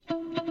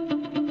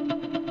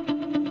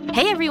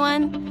Hey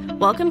everyone!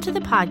 Welcome to the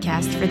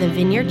podcast for the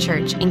Vineyard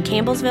Church in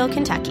Campbellsville,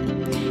 Kentucky.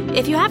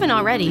 If you haven't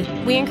already,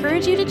 we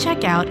encourage you to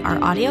check out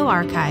our audio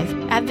archive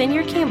at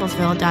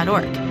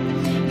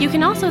vineyardcampbellsville.org. You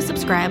can also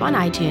subscribe on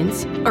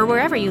iTunes or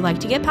wherever you like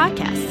to get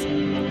podcasts.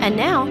 And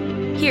now,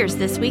 here's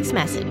this week's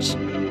message.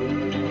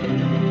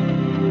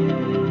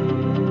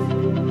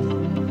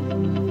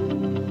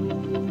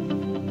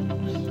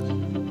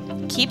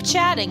 Keep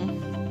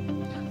chatting.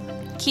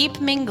 Keep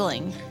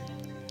mingling.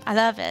 I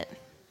love it.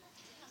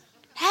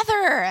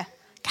 Heather.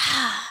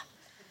 God,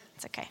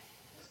 it's okay.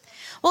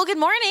 Well, good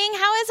morning.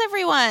 How is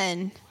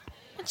everyone?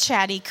 A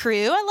chatty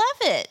crew. I love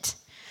it.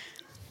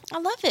 I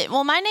love it.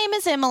 Well, my name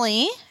is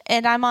Emily,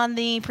 and I'm on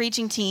the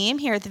preaching team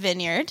here at the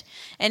Vineyard.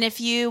 And if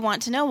you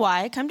want to know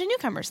why, come to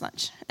Newcomers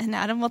Lunch, and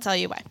Adam will tell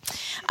you why.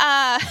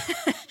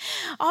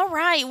 All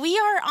right, we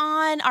are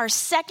on our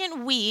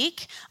second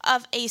week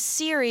of a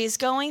series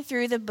going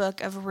through the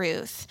book of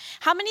Ruth.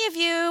 How many of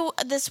you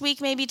this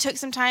week maybe took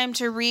some time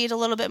to read a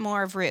little bit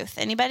more of Ruth?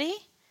 Anybody?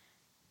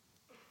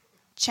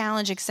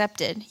 Challenge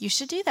accepted. You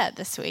should do that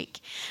this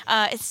week.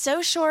 It's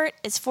so short.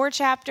 It's 4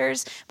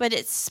 chapters, but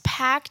it's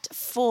packed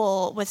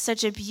full with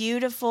such a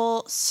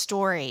beautiful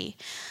story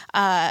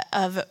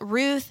of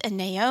Ruth and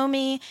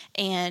Naomi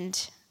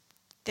and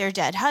their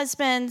dead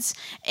husbands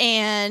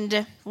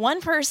and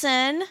one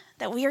person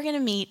that we are going to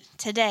meet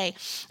today.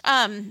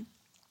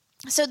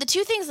 So the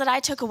 2 things that I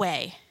took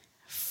away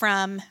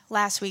from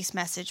last week's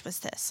message was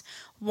this.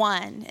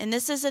 1, and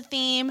this is a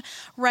theme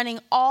running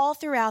all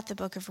throughout the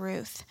book of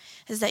Ruth,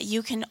 is that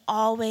you can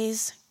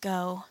always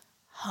go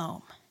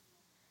home.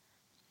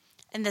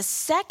 And the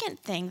second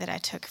thing that I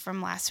took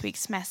from last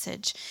week's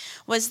message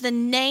was the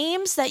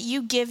names that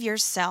you give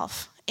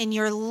yourself in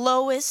your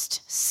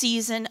lowest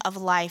season of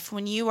life,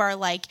 when you are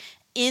like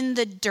in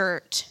the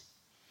dirt,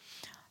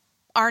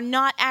 are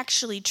not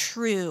actually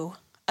true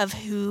of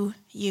who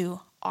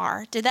you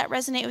are. Did that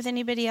resonate with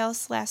anybody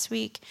else last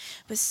week?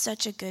 It was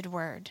such a good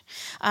word.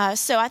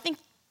 So I think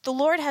the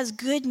Lord has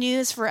good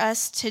news for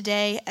us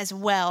today as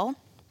well.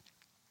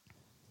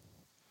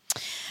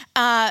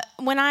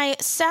 When I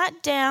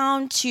sat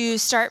down to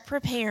start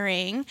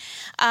preparing,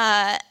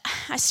 I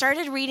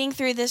started reading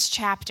through this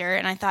chapter,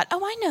 and I thought,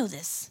 oh, I know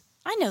this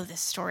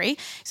story.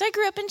 So I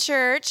grew up in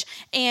church,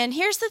 and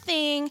here's the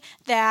thing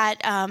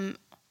that, I'm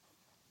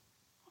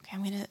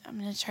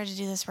gonna try to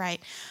do this right.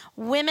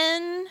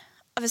 Women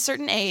of a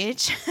certain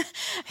age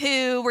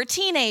who were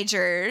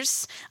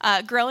teenagers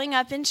growing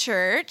up in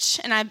church,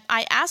 and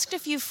I asked a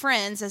few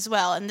friends as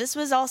well, and this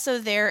was also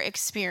their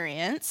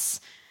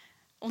experience.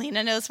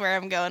 Lena knows where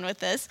I'm going with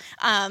this.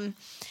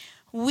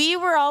 We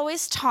were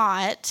always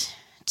taught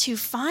to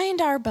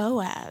find our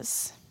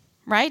Boaz,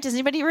 right? Does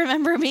anybody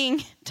remember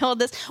being told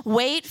this?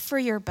 Wait for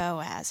your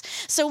Boaz.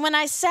 So when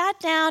I sat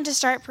down to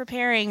start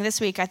preparing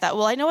this week, I thought,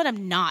 well, I know what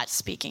I'm not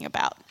speaking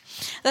about.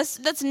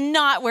 That's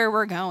not where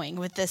we're going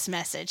with this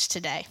message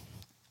today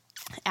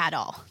at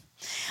all.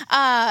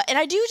 And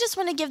I do just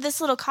want to give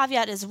this little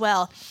caveat as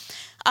well.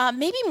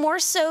 Maybe more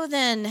so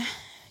than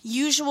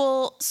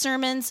usual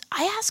sermons,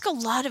 I ask a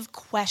lot of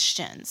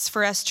questions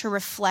for us to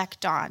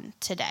reflect on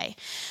today.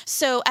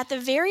 So at the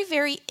very,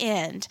 very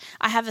end,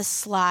 I have a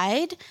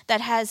slide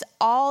that has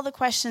all the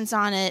questions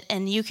on it,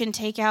 and you can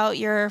take out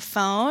your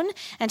phone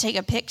and take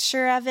a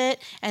picture of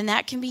it, and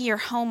that can be your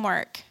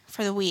homework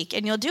for the week.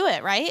 And you'll do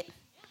it, right?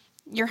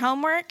 Your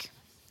homework?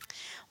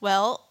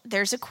 Well,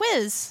 there's a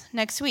quiz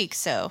next week,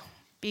 so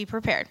be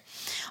prepared.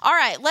 All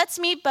right, let's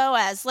meet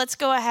Boaz. Let's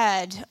go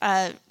ahead.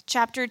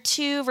 Chapter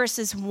 2,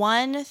 verses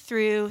 1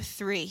 through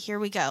 3. Here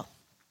we go.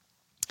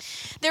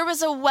 There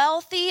was a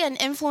wealthy and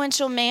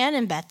influential man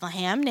in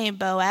Bethlehem named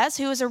Boaz,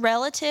 who was a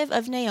relative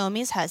of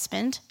Naomi's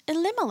husband,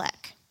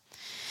 Elimelech.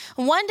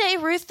 One day,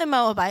 Ruth the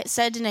Moabite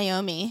said to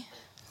Naomi,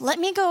 "Let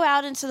me go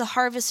out into the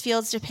harvest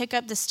fields to pick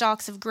up the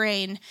stalks of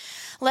grain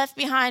left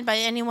behind by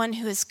anyone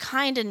who is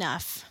kind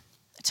enough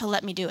to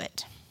let me do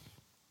it."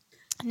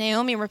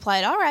 Naomi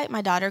replied, "All right,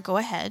 my daughter, go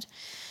ahead."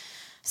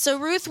 So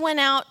Ruth went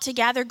out to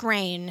gather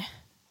grain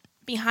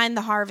behind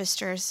the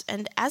harvesters,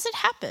 and as it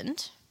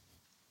happened,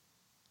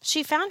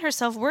 she found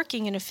herself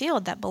working in a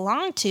field that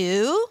belonged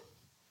to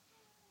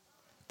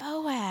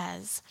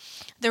Boaz,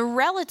 the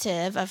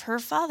relative of her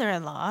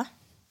father-in-law,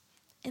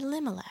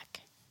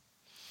 Elimelech.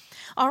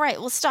 All right,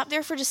 we'll stop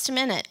there for just a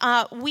minute.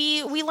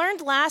 We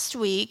learned last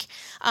week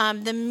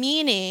the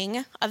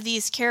meaning of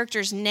these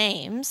characters'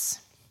 names.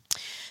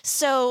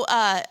 So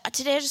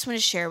today I just want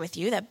to share with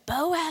you that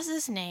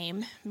Boaz's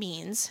name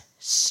means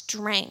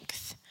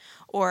strength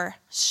or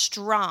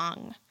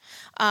strong.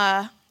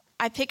 I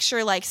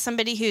picture like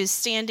somebody who's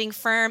standing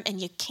firm and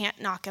you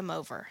can't knock him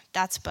over.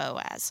 That's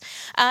Boaz.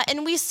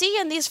 And we see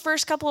in these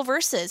first couple of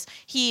verses,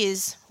 he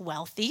is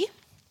wealthy.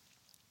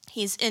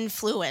 He's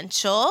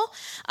influential.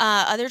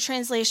 Other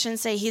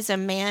translations say he's a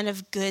man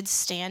of good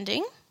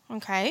standing.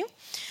 Okay.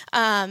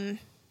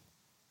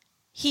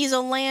 He's a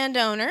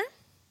landowner.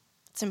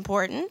 It's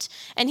important.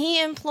 And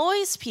he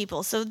employs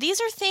people. So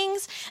these are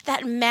things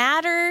that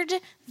mattered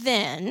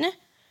then,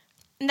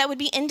 and that would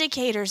be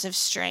indicators of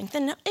strength.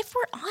 And if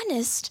we're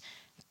honest,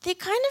 they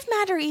kind of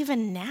matter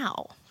even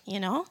now,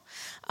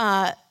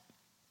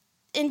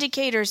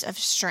 indicators of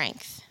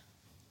strength.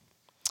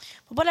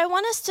 But what I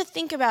want us to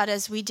think about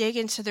as we dig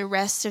into the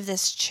rest of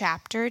this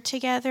chapter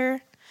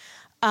together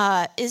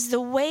is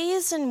the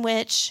ways in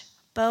which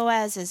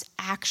Boaz is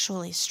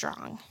actually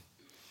strong.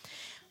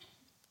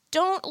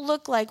 Don't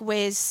look like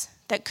ways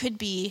that could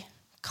be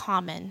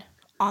common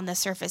on the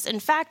surface. In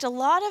fact, a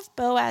lot of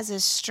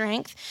Boaz's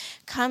strength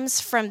comes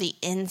from the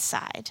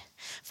inside,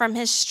 from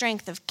his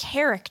strength of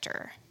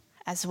character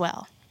as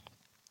well.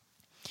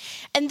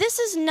 And this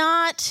is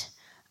not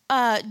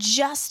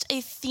just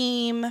a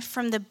theme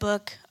from the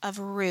book of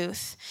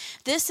Ruth.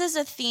 This is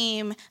a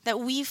theme that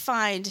we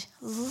find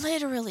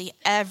literally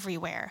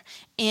everywhere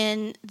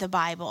in the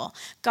Bible.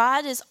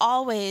 God is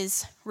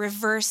always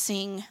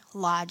reversing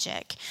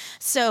logic.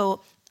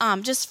 So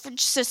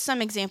just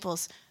some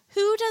examples.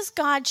 Who does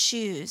God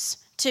choose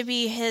to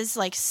be his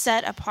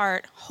set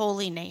apart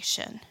holy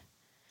nation?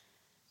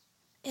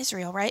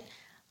 Israel, right?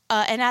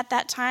 And at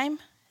that time,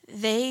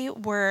 they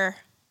were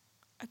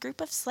a group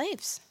of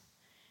slaves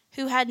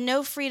who had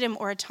no freedom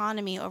or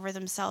autonomy over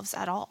themselves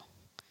at all.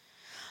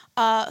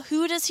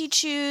 Who does he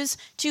choose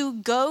to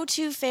go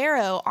to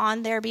Pharaoh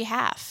on their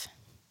behalf?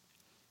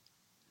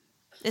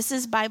 This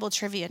is Bible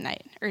trivia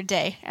night or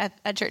day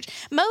at church.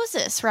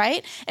 Moses,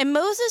 right? And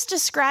Moses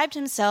described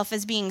himself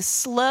as being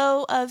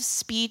slow of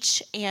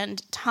speech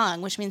and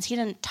tongue, which means he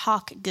didn't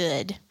talk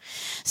good.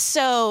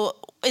 So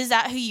is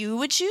that who you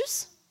would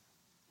choose?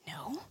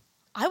 No.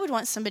 I would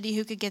want somebody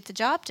who could get the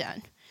job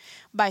done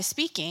by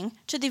speaking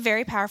to the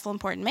very powerful,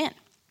 important man.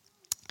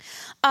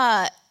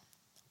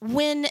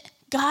 When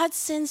God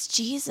sends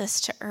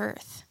Jesus to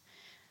earth,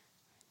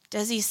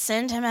 does he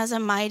send him as a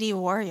mighty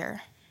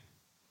warrior?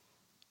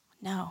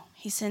 No,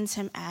 he sends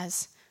him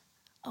as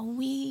a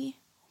wee,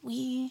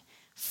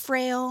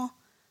 frail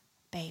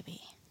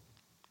baby.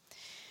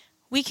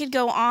 We could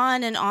go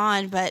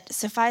on, but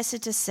suffice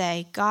it to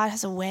say, God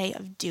has a way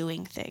of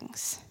doing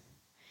things.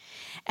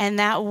 And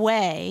that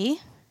way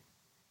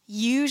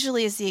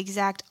usually is the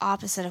exact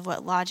opposite of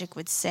what logic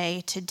would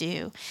say to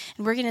do.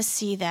 And we're going to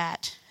see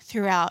that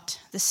throughout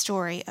the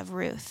story of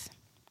Ruth.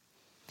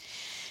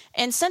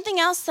 And something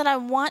else that I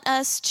want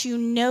us to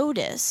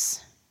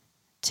notice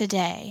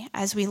today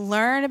as we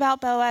learn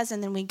about Boaz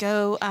and then we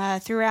go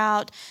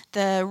throughout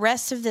the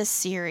rest of this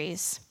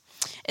series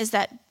is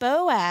that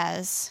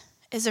Boaz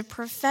is a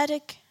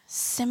prophetic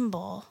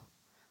symbol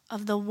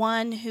of the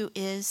one who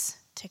is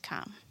to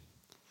come.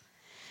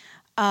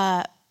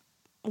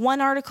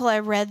 One article I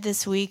read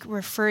this week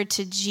referred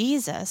to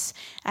Jesus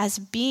as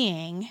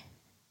being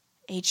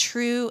a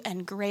true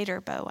and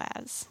greater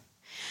Boaz.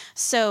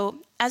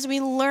 So as we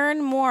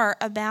learn more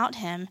about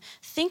him,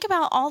 think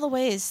about all the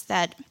ways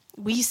that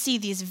we see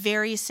these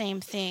very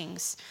same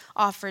things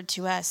offered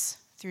to us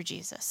through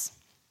Jesus.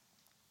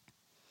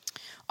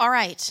 All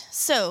right,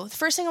 so the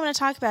first thing I'm going to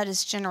talk about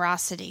is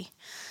generosity.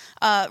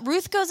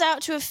 Ruth goes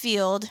out to a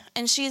field,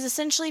 and she's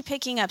essentially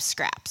picking up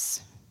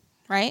scraps,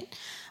 right?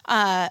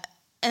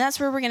 And that's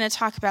where we're going to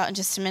talk about in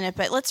just a minute.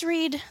 But let's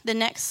read the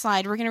next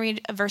slide. We're going to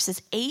read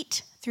verses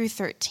 8 through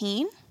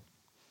 13.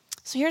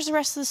 So here's the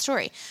rest of the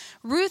story.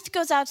 Ruth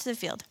goes out to the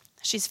field.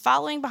 She's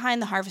following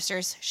behind the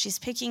harvesters. She's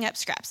picking up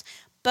scraps.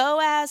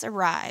 Boaz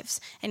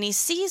arrives, and he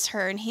sees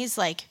her, and he's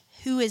like,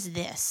 who is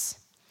this?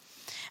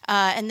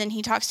 And then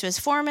he talks to his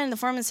foreman. The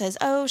foreman says,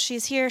 oh,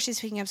 she's here. She's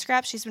picking up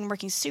scraps. She's been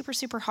working super,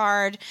 super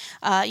hard.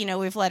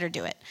 We've let her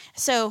do it.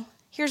 So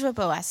here's what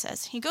Boaz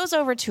says. He goes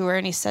over to her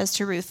and he says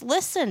to Ruth,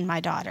 listen,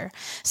 my daughter,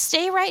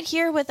 stay right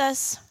here with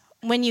us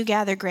when you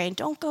gather grain.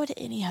 Don't go to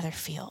any other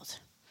field.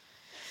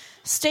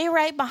 Stay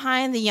right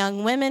behind the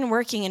young women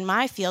working in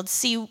my field.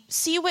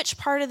 See which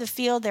part of the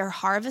field they're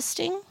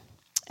harvesting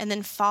and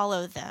then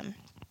follow them.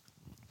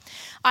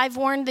 I've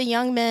warned the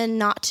young men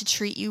not to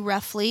treat you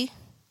roughly.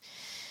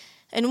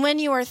 And when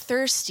you are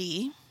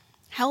thirsty,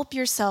 help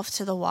yourself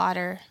to the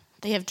water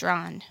they have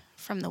drawn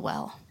from the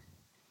well.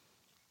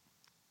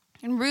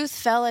 And Ruth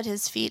fell at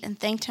his feet and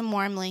thanked him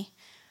warmly.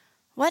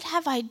 What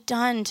have I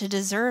done to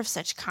deserve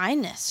such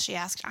kindness? She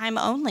asked. I'm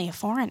only a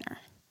foreigner.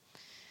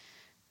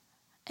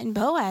 And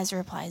Boaz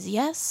replies,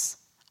 yes,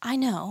 I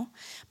know,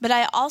 but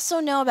I also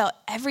know about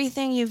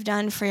everything you've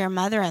done for your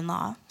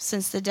mother-in-law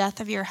since the death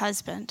of your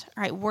husband.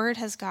 All right, word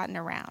has gotten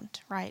around,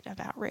 right,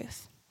 about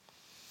Ruth.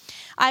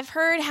 I've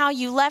heard how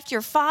you left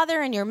your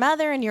father and your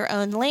mother and your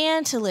own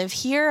land to live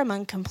here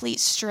among complete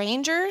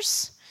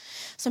strangers.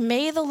 So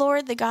may the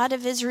Lord, the God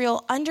of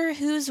Israel, under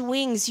whose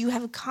wings you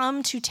have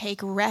come to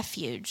take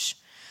refuge,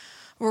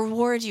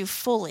 reward you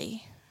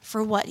fully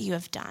for what you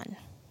have done.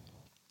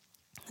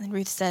 And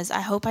Ruth says,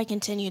 I hope I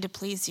continue to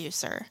please you,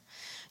 sir.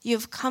 You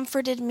have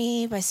comforted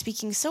me by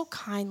speaking so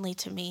kindly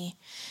to me,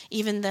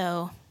 even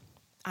though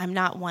I'm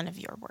not one of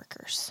your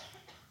workers.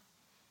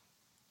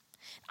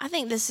 I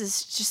think this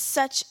is just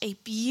such a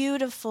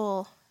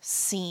beautiful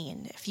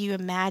scene, if you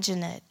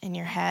imagine it in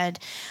your head.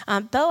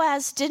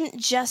 Boaz didn't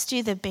just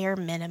do the bare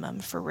minimum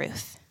for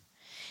Ruth.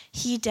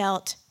 He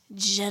dealt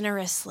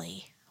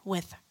generously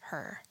with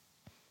her.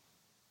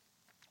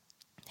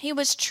 He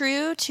was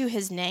true to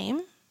his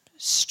name,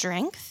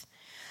 strength.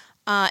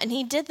 And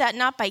he did that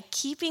not by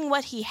keeping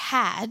what he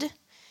had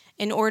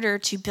in order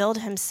to build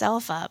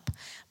himself up,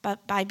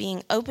 but by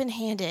being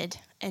open-handed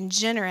and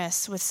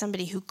generous with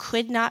somebody who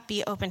could not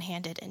be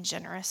open-handed and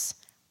generous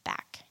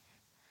back.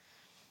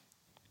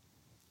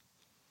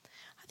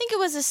 I think it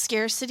was a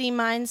scarcity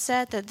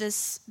mindset that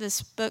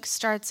this book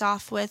starts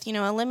off with.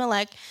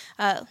 Elimelech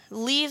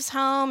leaves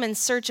home in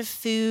search of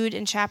food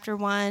in chapter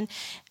 1,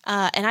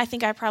 and I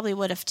think I probably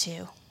would have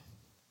too.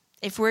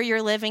 If where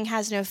you're living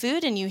has no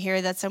food and you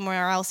hear that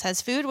somewhere else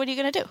has food, what are you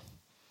going to do?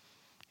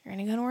 You're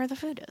going to go to where the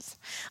food is.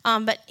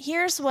 But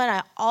here's what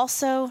I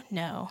also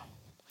know,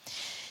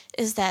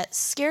 is that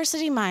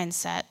scarcity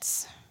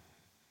mindsets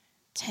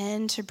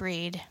tend to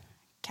breed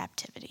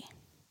captivity.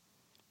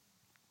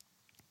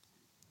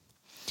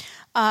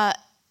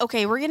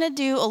 Okay, we're going to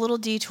do a little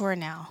detour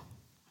now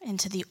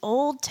into the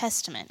Old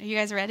Testament. Are you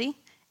guys ready?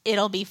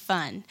 It'll be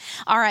fun.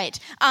 All right.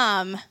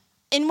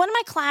 In one of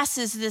my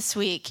classes this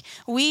week,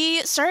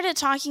 we started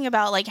talking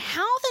about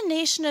how the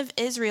nation of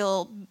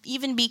Israel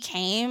even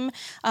became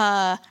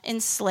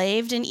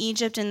enslaved in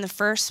Egypt in the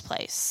first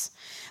place.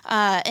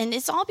 And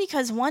it's all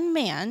because one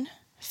man,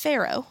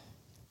 Pharaoh,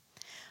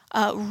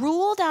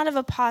 ruled out of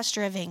a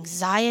posture of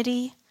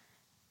anxiety,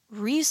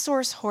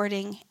 resource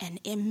hoarding, and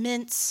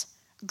immense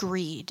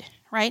greed,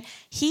 right?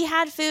 He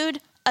had food,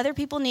 other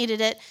people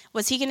needed it.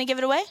 Was he going to give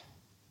it away?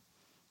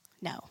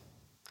 No.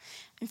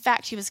 In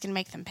fact, he was going to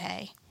make them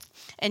pay.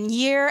 And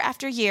year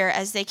after year,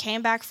 as they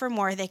came back for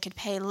more, they could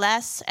pay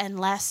less and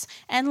less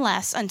and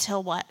less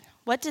until what?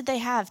 What did they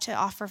have to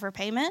offer for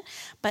payment?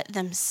 But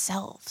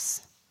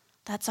themselves.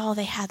 That's all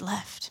they had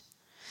left.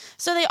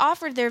 So they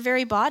offered their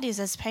very bodies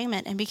as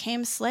payment and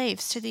became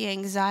slaves to the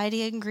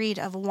anxiety and greed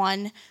of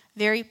one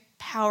very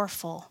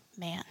powerful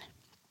man.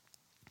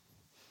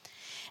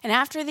 And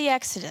after the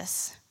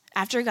Exodus,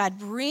 after God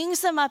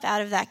brings them up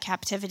out of that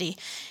captivity,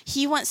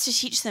 he wants to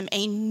teach them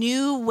a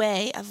new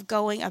way of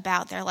going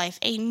about their life,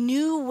 a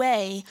new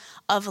way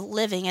of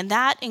living. And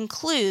that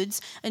includes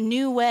a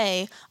new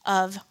way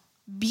of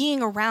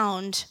being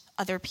around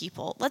other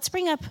people. Let's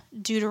bring up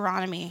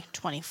Deuteronomy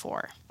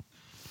 24.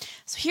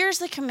 So here's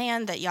the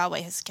command that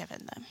Yahweh has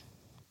given them.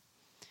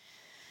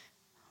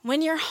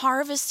 When you're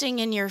harvesting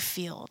in your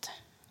field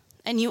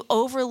and you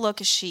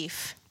overlook a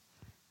sheaf,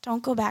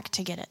 don't go back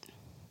to get it.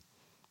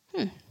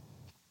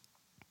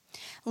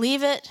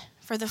 Leave it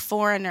for the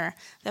foreigner,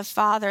 the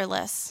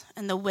fatherless,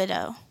 and the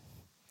widow,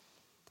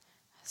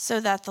 so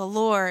that the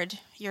Lord,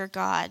 your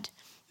God,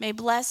 may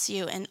bless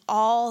you in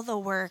all the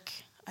work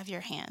of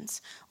your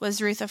hands.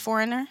 Was Ruth a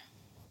foreigner?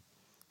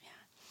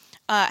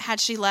 Yeah. Had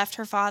she left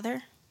her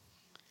father?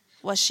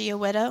 Was she a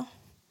widow?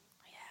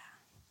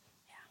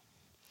 Yeah.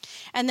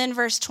 And then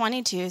verse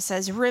 22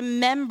 says,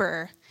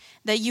 remember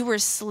that you were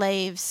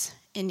slaves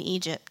in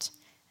Egypt,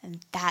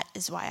 and that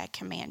is why I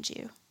command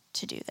you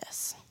to do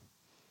this.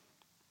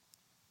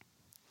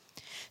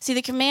 See,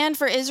 the command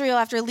for Israel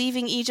after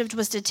leaving Egypt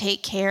was to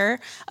take care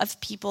of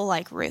people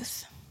like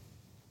Ruth.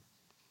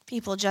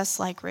 People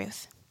just like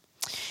Ruth.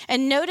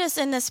 And notice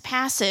in this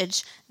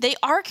passage, they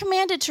are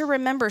commanded to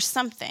remember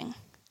something,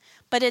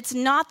 but it's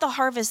not the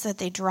harvest that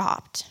they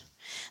dropped.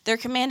 They're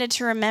commanded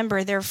to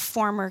remember their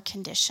former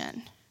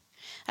condition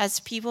as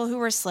people who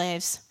were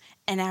slaves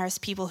and as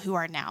people who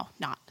are now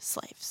not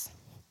slaves.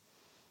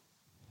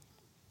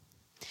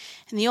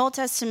 In the Old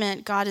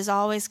Testament, God is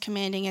always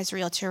commanding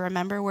Israel to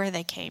remember where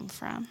they came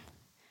from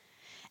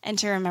and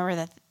to remember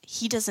that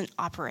he doesn't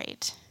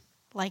operate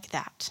like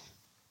that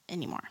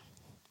anymore.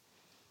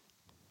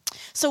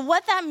 So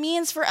what that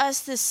means for us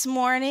this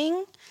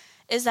morning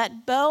is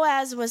that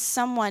Boaz was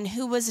someone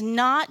who was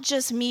not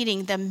just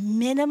meeting the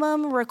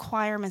minimum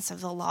requirements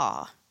of the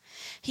law.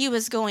 He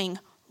was going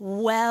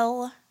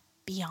well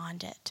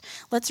beyond it.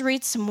 Let's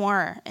read some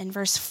more in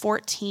verse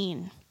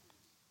 14.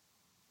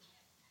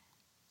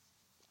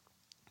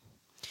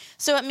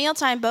 So at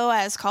mealtime,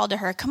 Boaz called to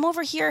her, come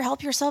over here,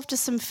 help yourself to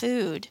some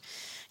food.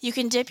 You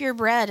can dip your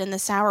bread in the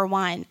sour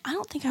wine. I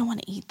don't think I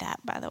want to eat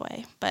that, by the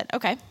way, but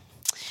okay.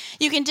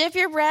 You can dip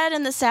your bread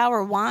in the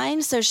sour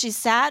wine. So she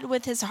sat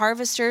with his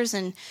harvesters,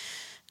 and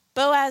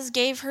Boaz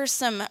gave her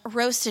some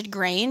roasted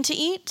grain to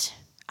eat.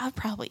 I'll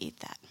probably eat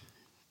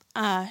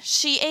that.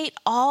 She ate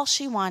all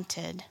she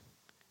wanted.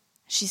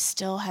 She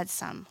still had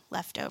some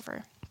left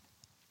over.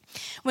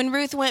 When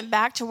Ruth went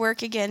back to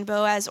work again,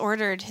 Boaz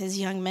ordered his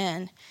young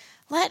men,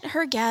 let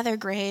her gather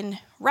grain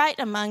right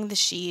among the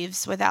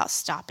sheaves without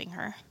stopping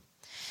her,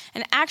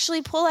 and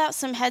actually pull out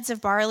some heads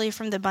of barley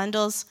from the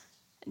bundles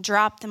and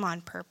drop them on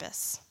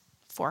purpose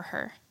for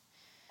her.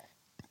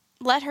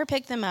 Let her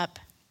pick them up.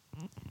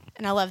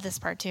 And I love this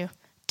part too.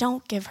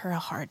 Don't give her a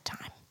hard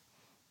time.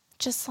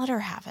 Just let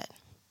her have it.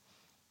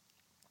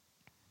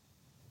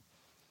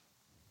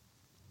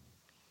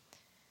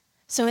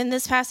 So in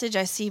this passage,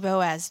 I see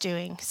Boaz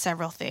doing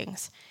several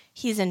things.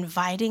 He's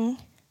inviting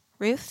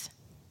Ruth.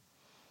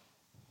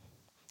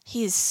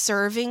 He's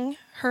serving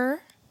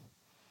her.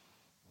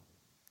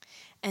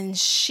 And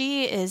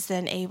she is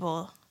then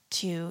able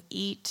to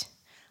eat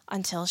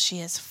until she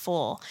is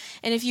full.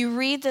 And if you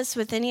read this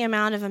with any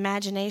amount of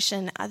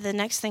imagination, the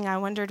next thing I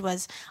wondered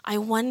was, I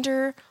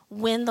wonder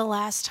when the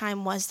last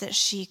time was that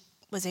she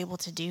was able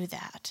to do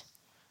that,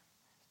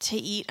 to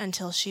eat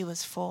until she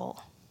was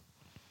full.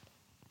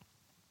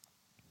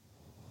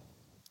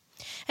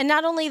 And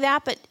not only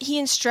that, but he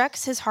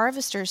instructs his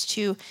harvesters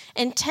to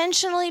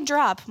intentionally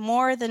drop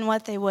more than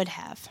what they would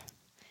have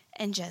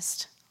and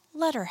just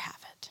let her have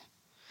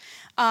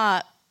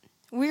it.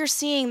 We're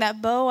seeing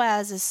that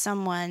Boaz is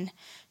someone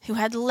who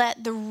had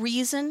let the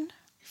reason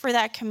for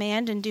that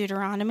command in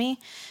Deuteronomy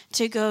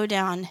to go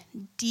down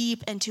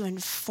deep and to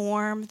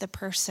inform the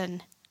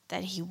person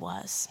that he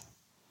was.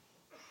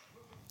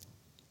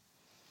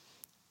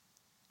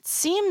 It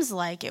seems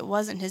like it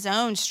wasn't his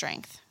own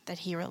strength that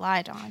he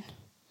relied on,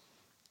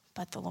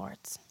 but the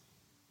Lord's.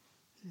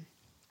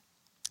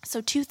 So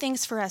 2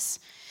 things for us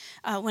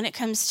when it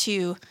comes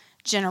to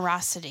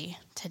generosity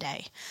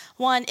today.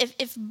 One,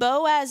 if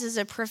Boaz is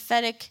a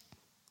prophetic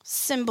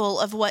symbol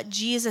of what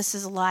Jesus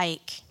is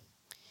like,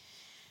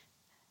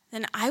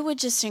 then I would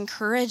just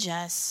encourage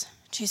us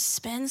to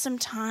spend some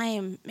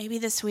time, maybe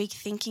this week,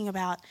 thinking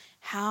about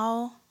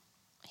how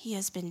he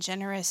has been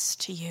generous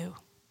to you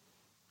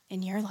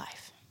in your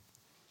life.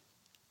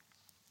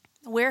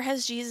 Where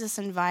has Jesus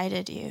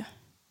invited you?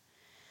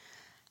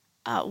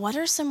 What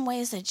are some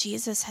ways that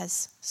Jesus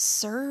has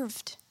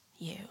served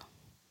you?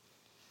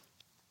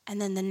 And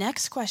then the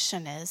next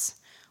question is,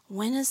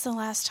 when is the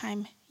last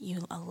time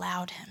you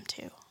allowed him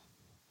to?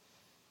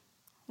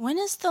 When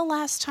is the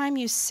last time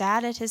you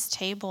sat at his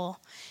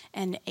table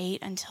and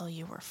ate until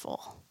you were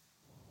full?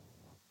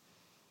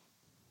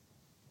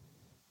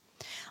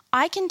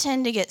 I can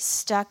tend to get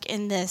stuck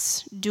in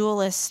this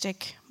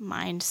dualistic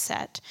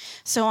mindset.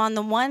 So on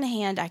the one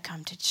hand, I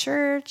come to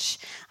church,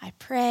 I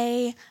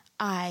pray,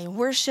 I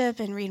worship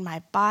and read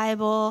my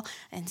Bible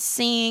and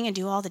sing and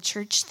do all the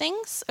church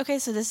things. Okay,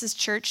 so this is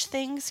church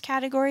things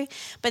category.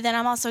 But then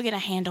I'm also going to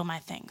handle my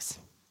things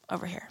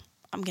over here.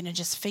 I'm going to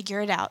just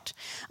figure it out.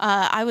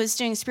 I was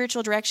doing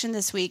spiritual direction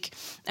this week,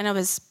 and I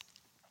was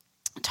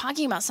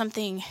talking about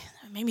something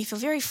that made me feel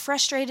very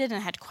frustrated, and I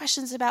had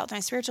questions about with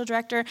my spiritual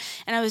director,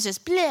 and I was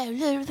just blah,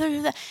 blah,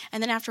 blah, blah.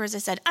 And then afterwards I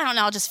said, I don't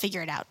know, I'll just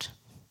figure it out.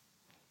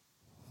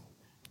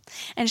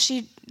 And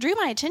she drew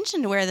my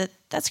attention to where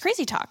that's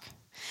crazy talk.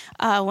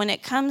 When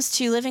it comes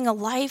to living a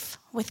life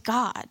with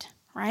God,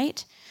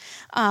 right?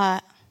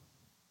 I'll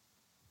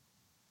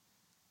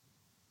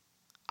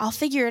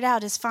figure it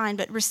out is fine,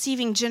 but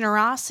receiving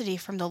generosity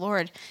from the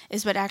Lord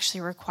is what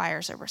actually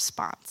requires a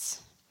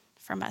response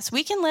from us.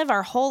 We can live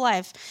our whole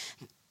life,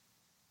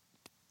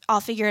 I'll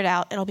figure it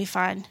out, it'll be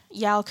fine.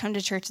 Yeah, I'll come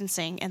to church and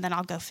sing, and then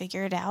I'll go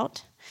figure it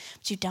out.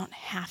 But you don't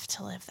have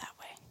to live that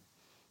way.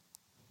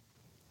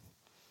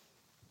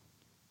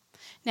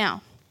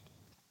 Now,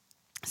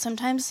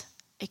 sometimes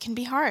it can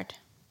be hard.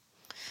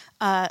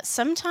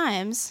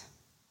 Sometimes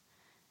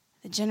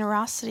the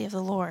generosity of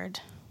the Lord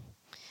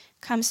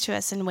comes to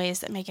us in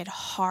ways that make it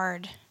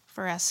hard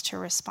for us to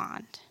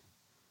respond.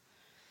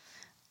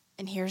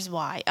 And here's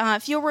why.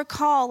 If you'll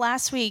recall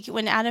last week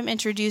when Adam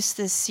introduced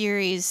this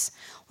series,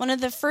 one of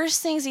the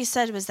first things he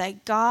said was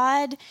that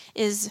God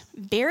is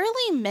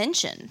barely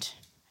mentioned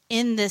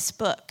in this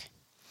book.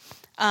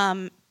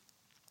 And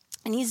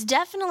he's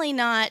definitely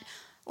not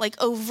like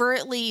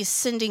overtly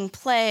sending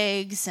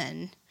plagues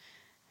and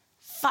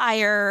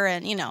fire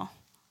and,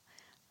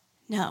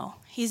 No,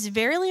 he's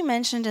barely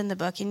mentioned in the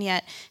book, and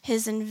yet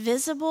his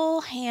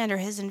invisible hand or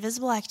his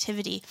invisible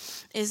activity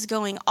is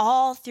going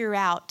all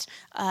throughout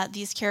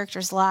these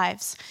characters'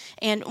 lives.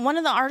 And one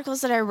of the articles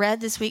that I read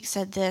this week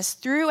said this: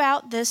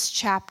 throughout this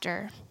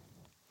chapter,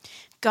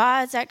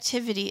 God's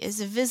activity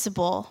is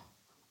visible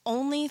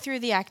only through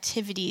the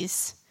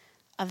activities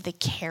of the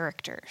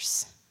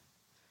characters.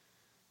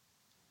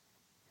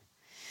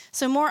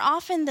 So more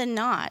often than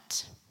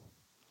not,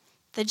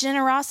 the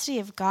generosity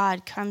of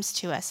God comes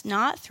to us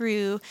not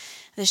through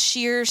the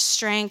sheer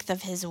strength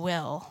of his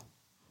will,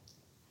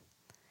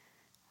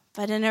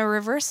 but in a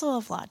reversal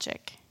of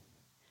logic,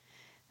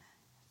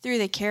 through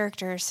the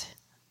characters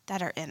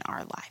that are in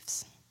our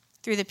lives,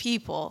 through the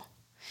people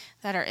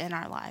that are in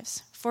our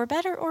lives, for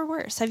better or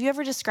worse. Have you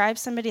ever described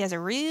somebody as a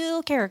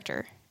real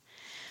character?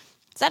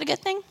 Is that a good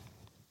thing?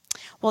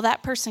 Well,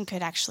 that person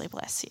could actually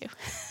bless you.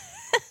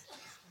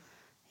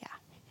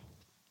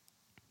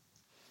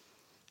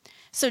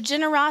 So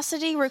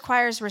generosity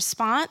requires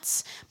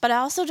response, but I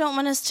also don't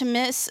want us to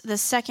miss the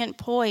second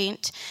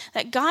point,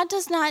 that God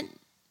does not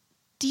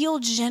deal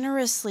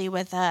generously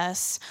with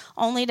us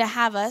only to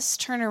have us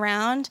turn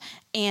around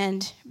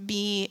and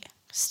be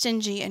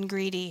stingy and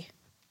greedy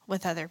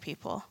with other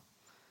people.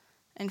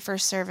 In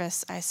first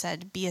service, I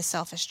said, be a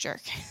selfish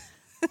jerk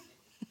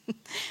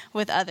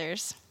with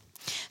others.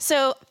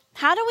 So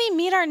how do we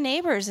meet our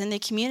neighbors in the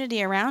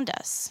community around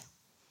us?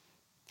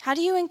 How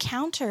do you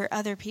encounter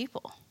other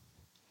people?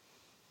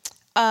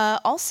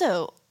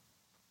 Also,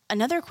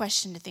 another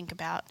question to think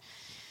about: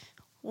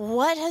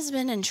 what has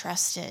been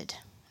entrusted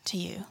to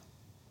you?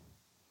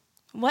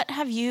 What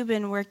have you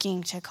been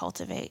working to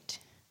cultivate?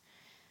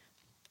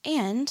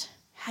 And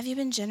Have you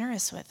been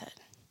generous with it?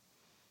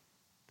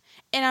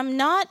 And I'm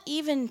not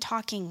even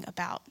talking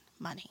about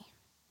money.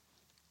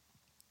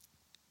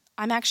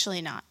 I'm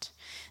actually not.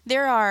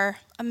 There are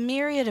a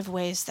myriad of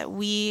ways that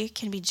we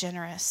can be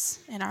generous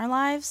in our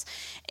lives,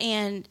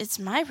 and it's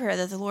my prayer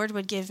that the Lord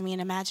would give me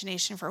an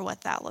imagination for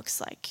what that looks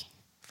like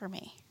for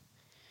me.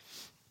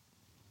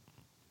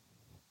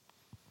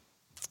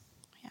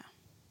 Yeah.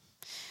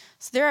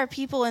 So there are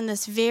people in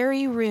this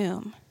very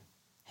room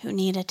who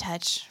need a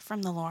touch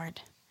from the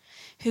Lord,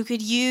 who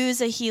could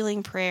use a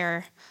healing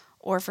prayer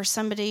or for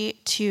somebody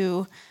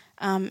to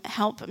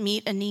help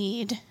meet a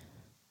need,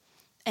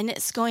 and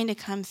it's going to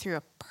come through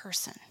a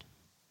person.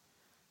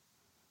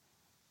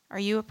 Are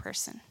you a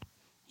person?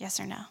 Yes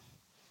or no?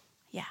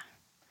 Yeah.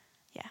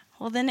 Yeah.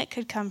 Well, then it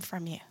could come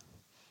from you.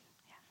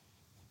 Yeah.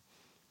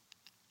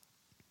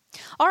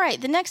 All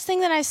right. The next thing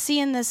that I see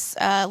in this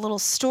little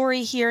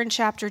story here in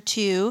chapter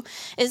 2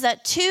 is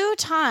that 2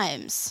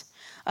 times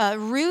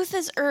Ruth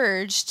is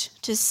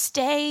urged to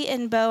stay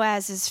in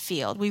Boaz's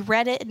field. We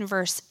read it in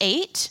verse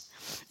 8.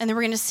 And then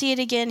we're going to see it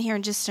again here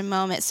in just a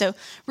moment. So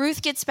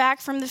Ruth gets back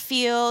from the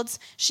fields.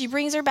 She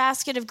brings her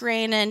basket of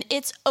grain in.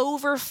 It's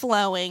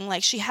overflowing.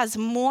 Like she has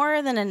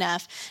more than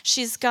enough.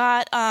 She's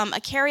got a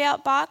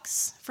carryout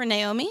box for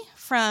Naomi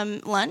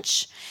from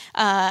lunch.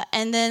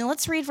 And then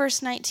let's read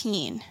verse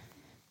 19.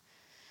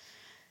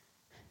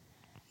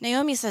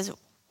 Naomi says,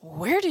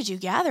 "Where did you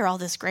gather all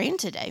this grain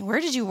today? Where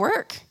did you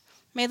work?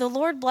 May the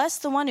Lord bless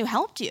the one who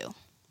helped you."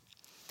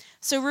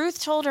 So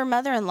Ruth told her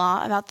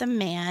mother-in-law about the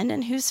man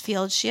in whose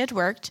field she had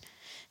worked.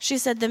 She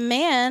said, "The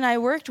man I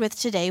worked with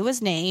today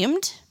was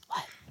named,"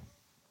 what?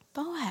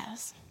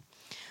 "Boaz."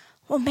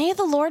 "Well, may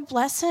the Lord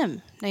bless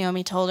him,"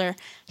 Naomi told her.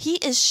 "He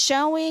is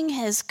showing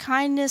his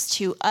kindness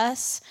to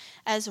us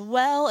as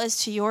well as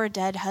to your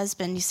dead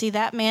husband." You see,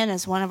 that man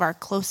is one of our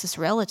closest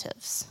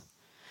relatives,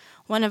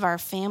 one of our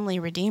family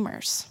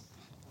redeemers.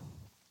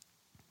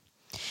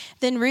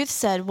 Then Ruth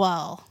said,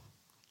 "Well,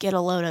 get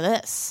a load of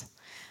this.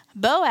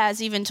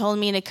 Boaz even told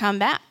me to come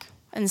back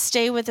and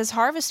stay with his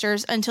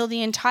harvesters until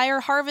the entire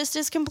harvest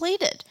is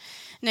completed."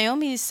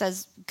 Naomi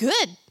says,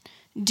 "Good.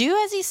 Do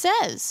as he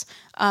says.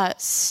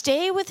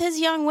 Stay with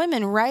his young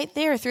women right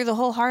there through the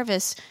whole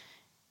harvest.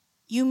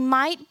 You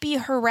might be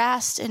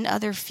harassed in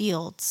other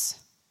fields,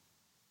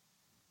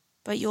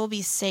 but you'll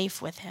be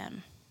safe with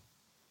him."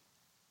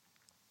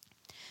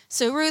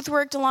 So Ruth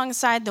worked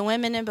alongside the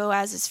women in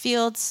Boaz's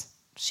fields.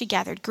 She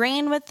gathered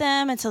grain with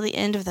them until the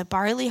end of the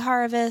barley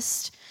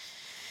harvest.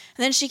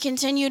 And then she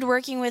continued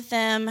working with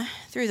them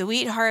through the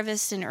wheat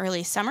harvest in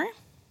early summer.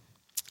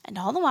 And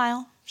all the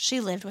while, she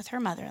lived with her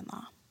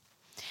mother-in-law.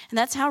 And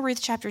that's how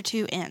Ruth chapter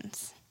 2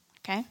 ends.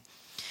 Okay?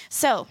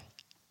 So,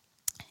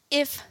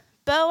 if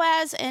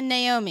Boaz and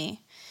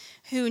Naomi,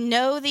 who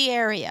know the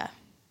area,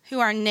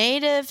 who are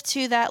native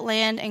to that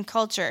land and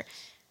culture,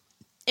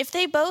 if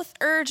they both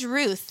urge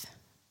Ruth,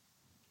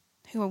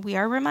 who we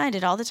are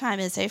reminded all the time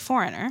is a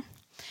foreigner,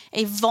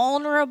 a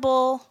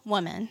vulnerable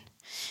woman,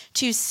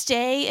 to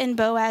stay in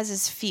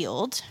Boaz's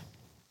field,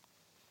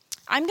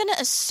 I'm going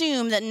to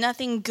assume that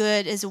nothing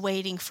good is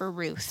waiting for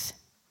Ruth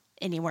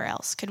anywhere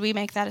else. Could we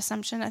make that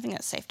assumption? I think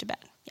that's safe to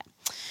bet. Yeah.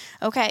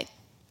 Okay.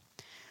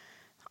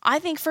 I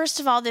think,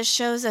 first of all, this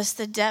shows us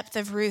the depth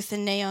of Ruth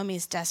and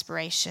Naomi's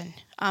desperation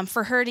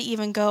for her to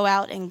even go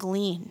out and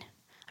glean.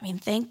 I mean,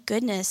 thank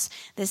goodness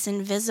this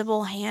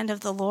invisible hand of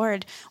the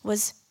Lord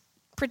was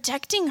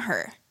protecting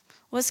her,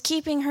 was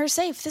keeping her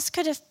safe. This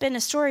could have been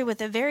a story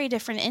with a very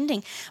different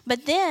ending.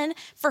 But then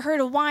for her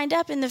to wind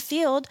up in the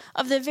field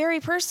of the very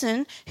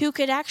person who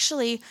could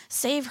actually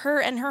save her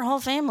and her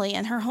whole family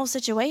and her whole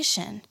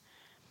situation.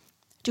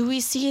 Do we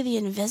see the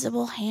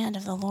invisible hand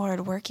of the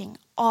Lord working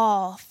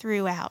all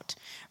throughout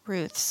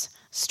Ruth's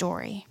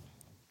story?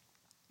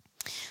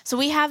 So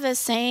we have a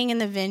saying in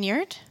the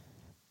vineyard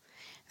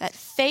that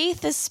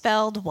faith is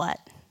spelled what?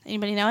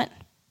 Anybody know it?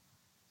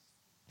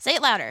 Say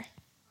it louder.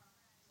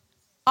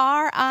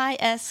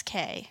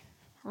 R-I-S-K,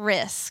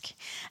 risk.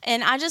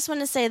 And I just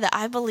want to say that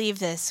I believe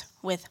this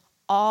with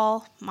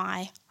all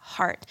my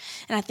heart.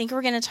 And I think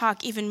we're going to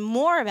talk even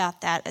more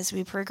about that as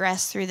we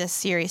progress through this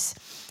series.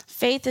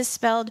 Faith is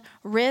spelled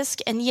risk,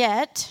 and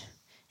yet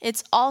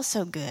it's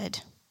also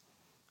good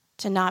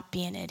to not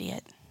be an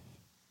idiot.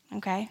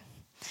 Okay?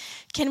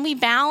 Can we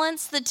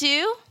balance the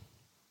two?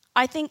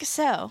 I think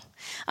so.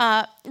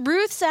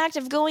 Ruth's act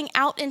of going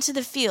out into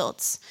the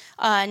fields,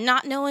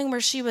 not knowing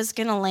where she was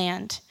going to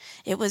land,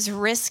 it was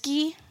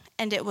risky,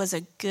 and it was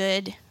a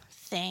good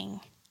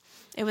thing.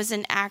 It was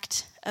an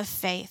act of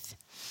faith.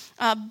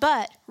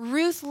 But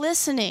Ruth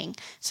listening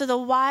to the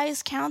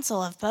wise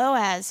counsel of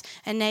Boaz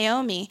and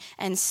Naomi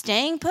and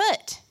staying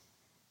put,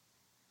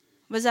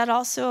 was that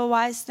also a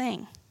wise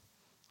thing?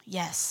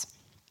 Yes.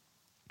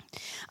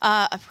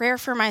 A prayer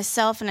for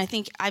myself, and I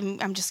think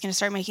I'm just going to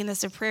start making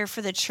this a prayer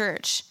for the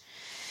church,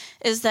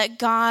 is that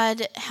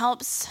God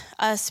helps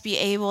us be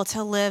able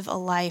to live a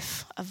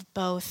life of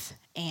both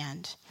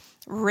and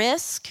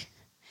risk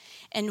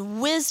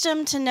and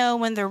wisdom to know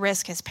when the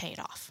risk has paid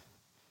off.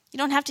 You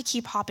don't have to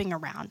keep hopping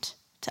around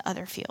to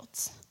other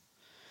fields.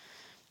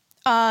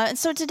 And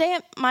so today,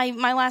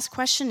 my last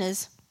question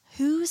is,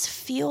 whose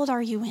field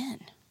are you in?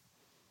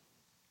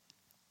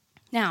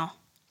 Now,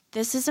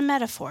 this is a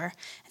metaphor,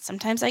 and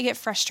sometimes I get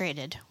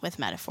frustrated with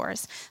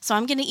metaphors. So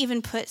I'm going to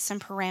even put some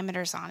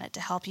parameters on it to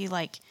help you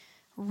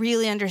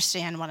really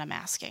understand what I'm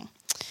asking.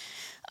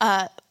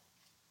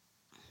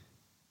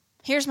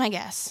 Here's my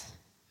guess.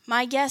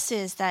 My guess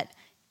is that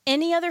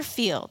any other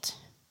field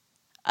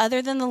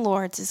other than the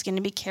Lord's is going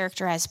to be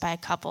characterized by a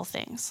couple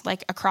things,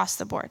 like across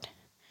the board.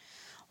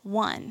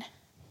 One,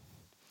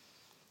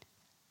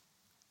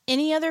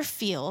 any other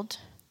field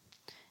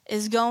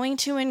is going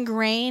to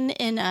ingrain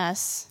in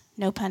us,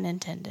 no pun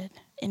intended,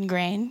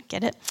 ingrain,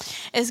 get it?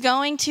 Is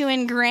going to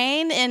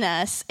ingrain in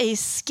us a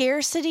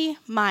scarcity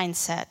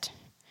mindset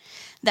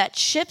that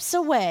chips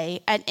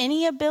away at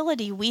any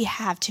ability we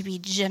have to be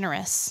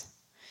generous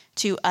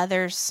to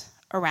others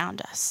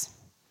around us.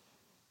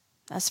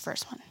 That's the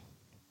first one.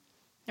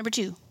 Number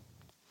two,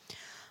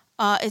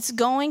 it's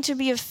going to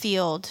be a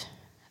field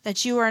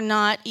that you are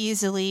not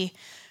easily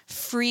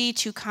free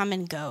to come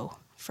and go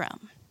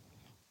from.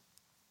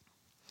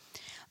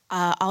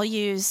 I'll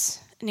use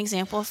an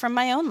example from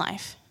my own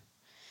life.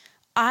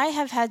 I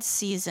have had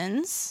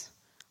seasons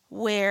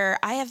where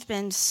I have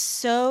been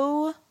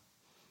so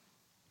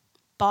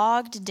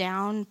bogged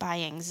down by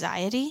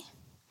anxiety.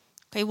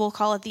 Okay, we'll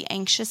call it the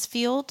anxious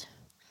field.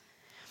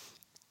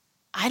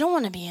 I don't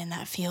want to be in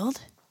that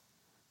field.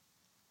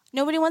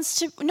 Nobody wants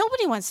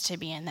to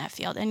be in that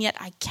field, and yet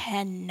I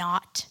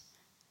cannot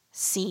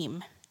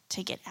seem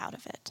to get out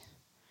of it.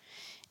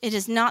 It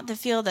is not the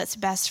field that's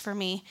best for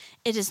me.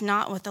 It is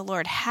not what the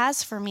Lord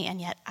has for me,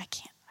 and yet I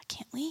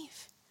can't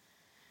leave.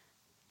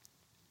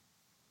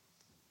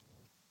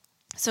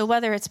 So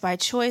whether it's by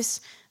choice,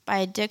 by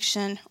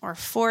addiction, or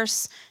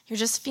force, you're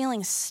just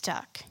feeling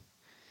stuck.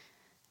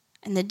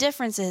 And the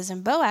difference is,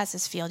 in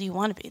Boaz's field, you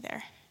want to be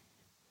there.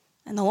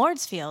 In the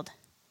Lord's field,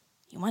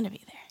 you want to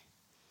be there.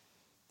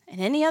 In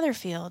any other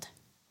field,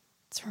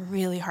 it's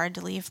really hard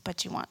to leave,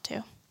 but you want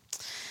to.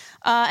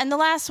 And the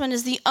last one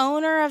is the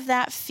owner of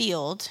that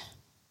field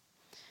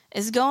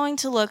is going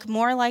to look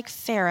more like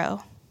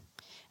Pharaoh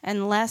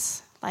and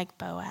less like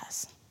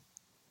Boaz.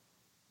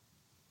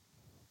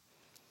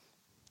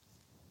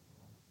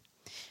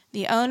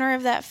 The owner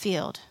of that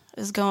field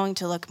is going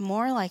to look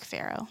more like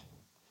Pharaoh,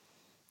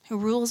 who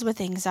rules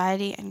with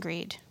anxiety and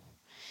greed,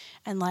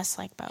 and less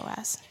like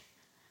Boaz,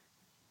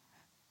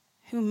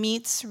 who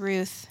meets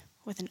Ruth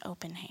with an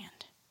open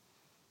hand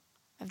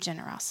of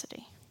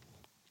generosity.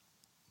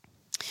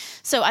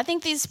 So I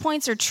think these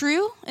points are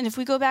true, and if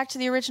we go back to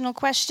the original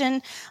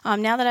question,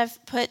 now that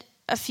I've put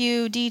a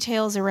few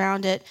details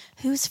around it,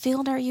 whose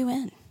field are you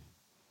in?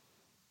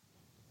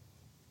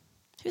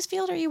 Whose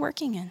field are you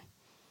working in?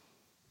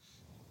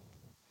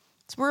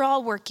 So we're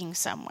all working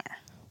somewhere.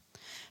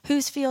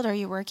 Whose field are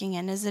you working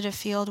in? Is it a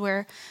field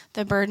where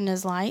the burden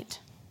is light?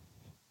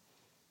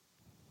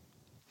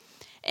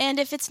 And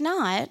if it's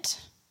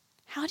not,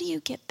 how do you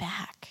get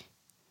back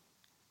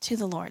to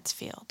the Lord's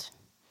field?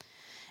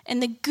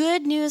 And the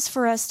good news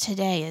for us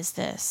today is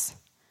this.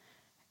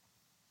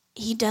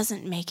 He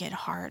doesn't make it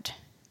hard.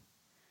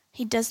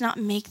 He does not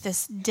make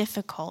this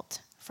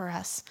difficult for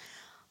us.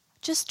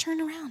 Just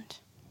turn around.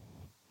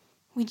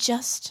 We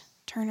just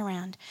turn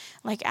around.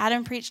 Like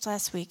Adam preached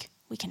last week,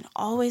 we can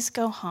always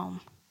go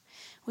home.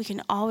 We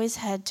can always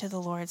head to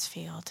the Lord's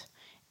field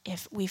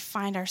if we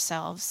find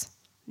ourselves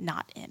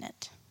not in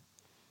it.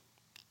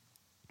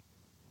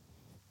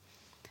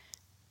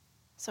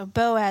 So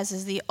Boaz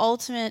is the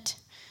ultimate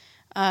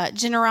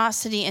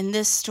generosity in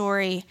this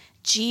story.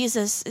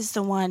 Jesus is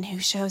the one who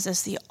shows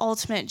us the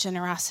ultimate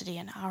generosity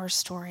in our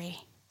story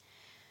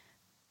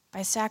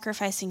by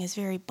sacrificing his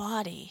very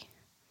body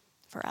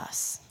for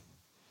us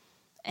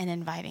and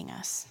inviting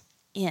us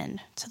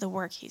in to the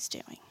work he's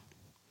doing.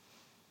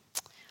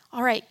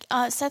 All right,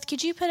 Seth,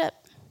 could you put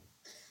up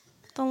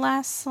the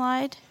last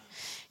slide?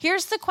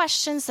 Here's the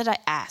questions that I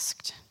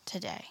asked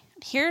today.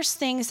 Here's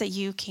things that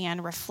you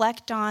can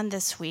reflect on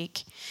this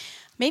week.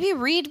 Maybe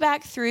read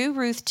back through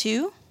Ruth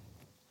 2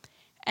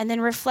 and then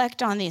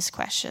reflect on these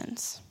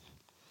questions.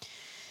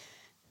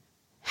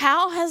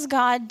 How has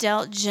God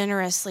dealt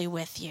generously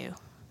with you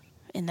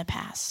in the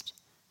past?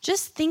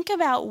 Just think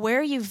about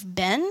where you've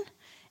been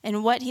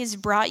and what he's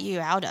brought you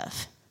out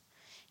of.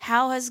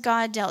 How has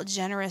God dealt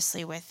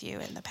generously with you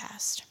in the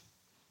past?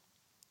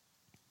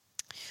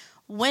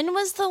 When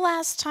was the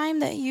last time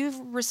that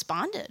you've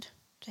responded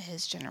to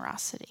his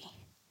generosity?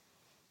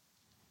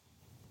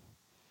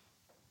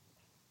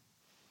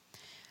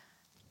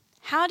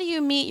 How do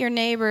you meet your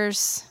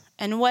neighbors,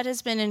 and what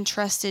has been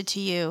entrusted to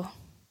you?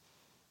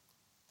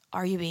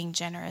 Are you being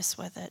generous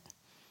with it?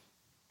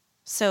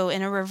 So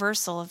in a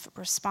reversal of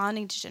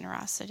responding to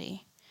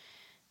generosity,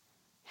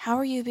 how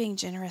are you being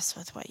generous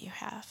with what you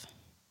have?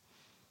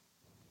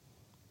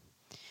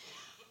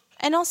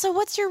 And also,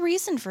 what's your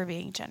reason for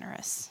being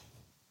generous?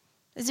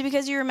 Is it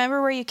because you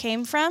remember where you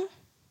came from?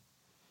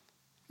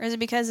 Or is it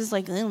because it's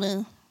like,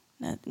 oh,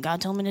 no,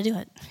 God told me to do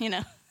it,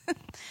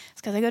 It's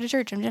because I go to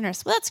church, I'm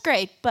generous. Well, that's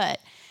great, but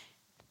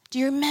do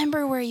you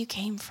remember where you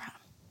came from?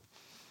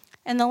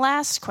 And the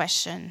last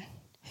question,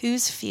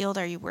 whose field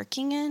are you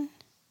working in?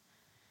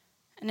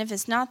 And if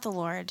it's not the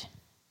Lord,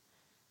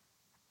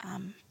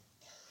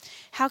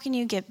 how can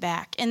you get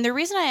back? And the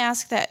reason I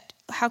ask that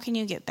how can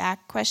you get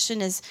back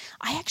question is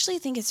I actually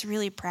think it's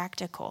really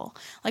practical.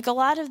 Like a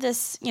lot of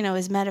this,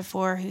 is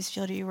metaphor, whose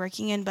field are you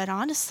working in? But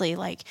honestly,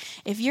 like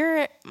if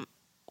you're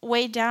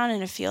weighed down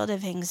in a field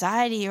of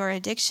anxiety or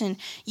addiction,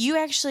 you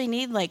actually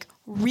need like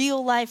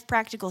real life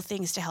practical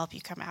things to help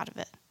you come out of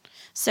it.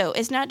 So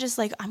it's not just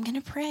like, I'm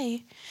going to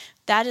pray.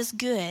 That is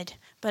good.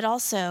 But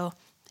also,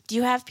 do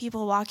you have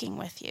people walking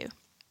with you?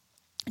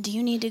 Do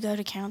you need to go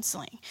to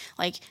counseling?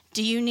 Like,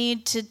 do you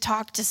need to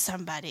talk to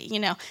somebody?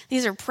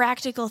 These are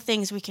practical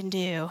things we can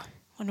do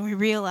when we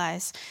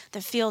realize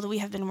the field we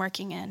have been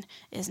working in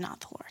is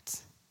not the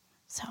Lord's.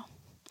 So,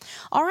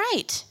 all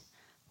right.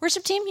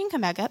 Worship team, you can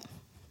come back up.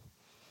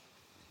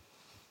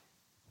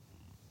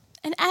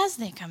 And as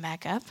they come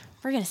back up,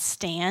 we're going to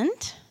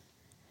stand.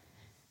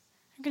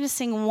 We're going to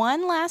sing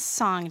one last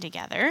song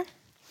together.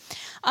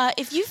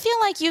 If you feel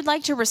like you'd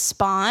like to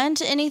respond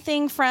to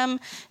anything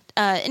from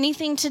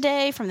anything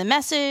today, from the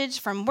message,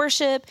 from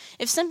worship,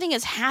 if something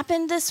has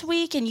happened this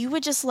week and you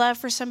would just love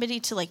for somebody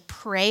to like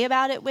pray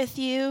about it with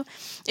you,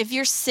 if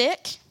you're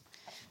sick,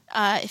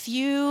 if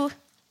you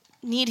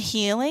need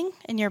healing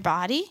in your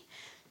body,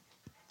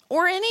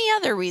 or any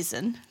other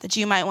reason that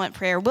you might want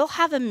prayer, we'll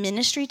have a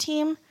ministry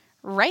team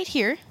right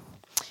here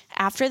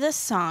after this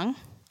song,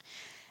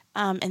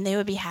 and they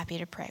would be happy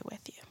to pray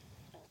with you.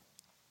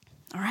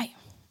 All right.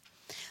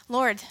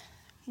 Lord,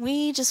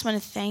 we just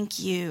want to thank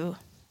you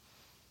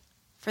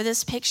for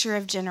this picture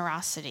of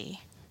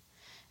generosity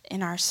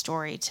in our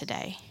story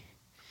today.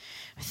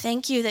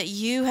 Thank you that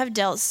you have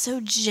dealt so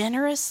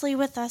generously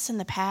with us in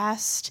the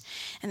past,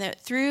 and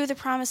that through the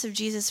promise of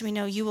Jesus, we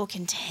know you will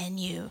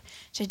continue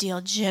to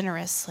deal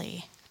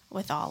generously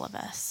with all of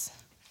us.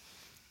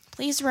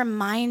 Please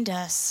remind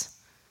us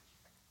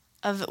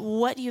of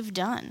what you've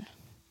done.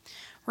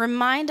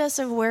 Remind us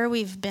of where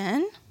we've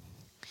been,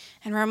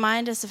 and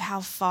remind us of how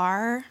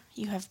far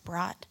you have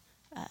brought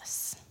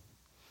us.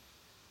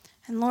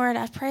 And Lord,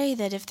 I pray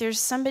that if there's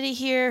somebody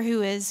here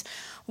who is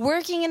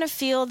working in a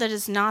field that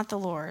is not the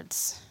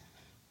Lord's,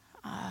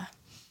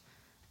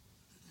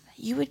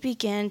 you would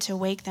begin to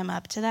wake them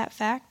up to that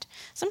fact.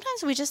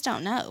 Sometimes we just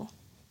don't know.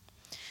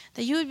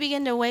 That you would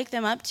begin to wake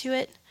them up to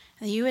it,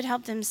 and that you would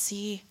help them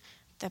see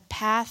the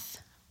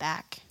path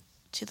back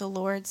to the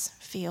Lord's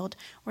field,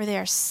 where they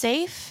are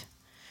safe,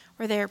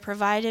 where they are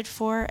provided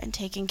for and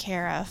taken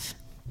care of.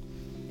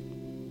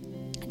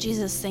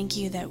 Jesus, thank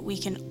you that we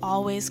can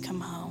always come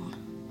home.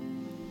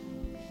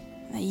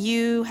 That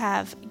you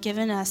have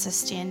given us a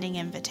standing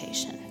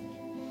invitation.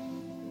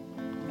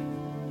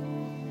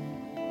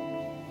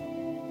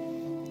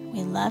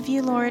 We love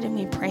you, Lord, and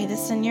we pray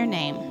this in your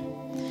name.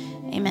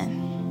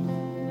 Amen.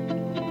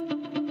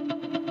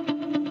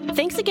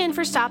 Thanks again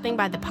for stopping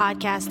by the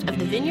podcast of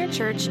the Vineyard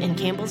Church in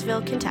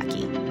Campbellsville,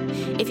 Kentucky.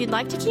 If you'd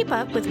like to keep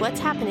up with what's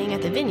happening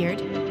at the Vineyard,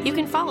 you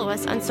can follow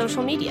us on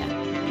social media.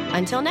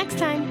 Until next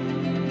time.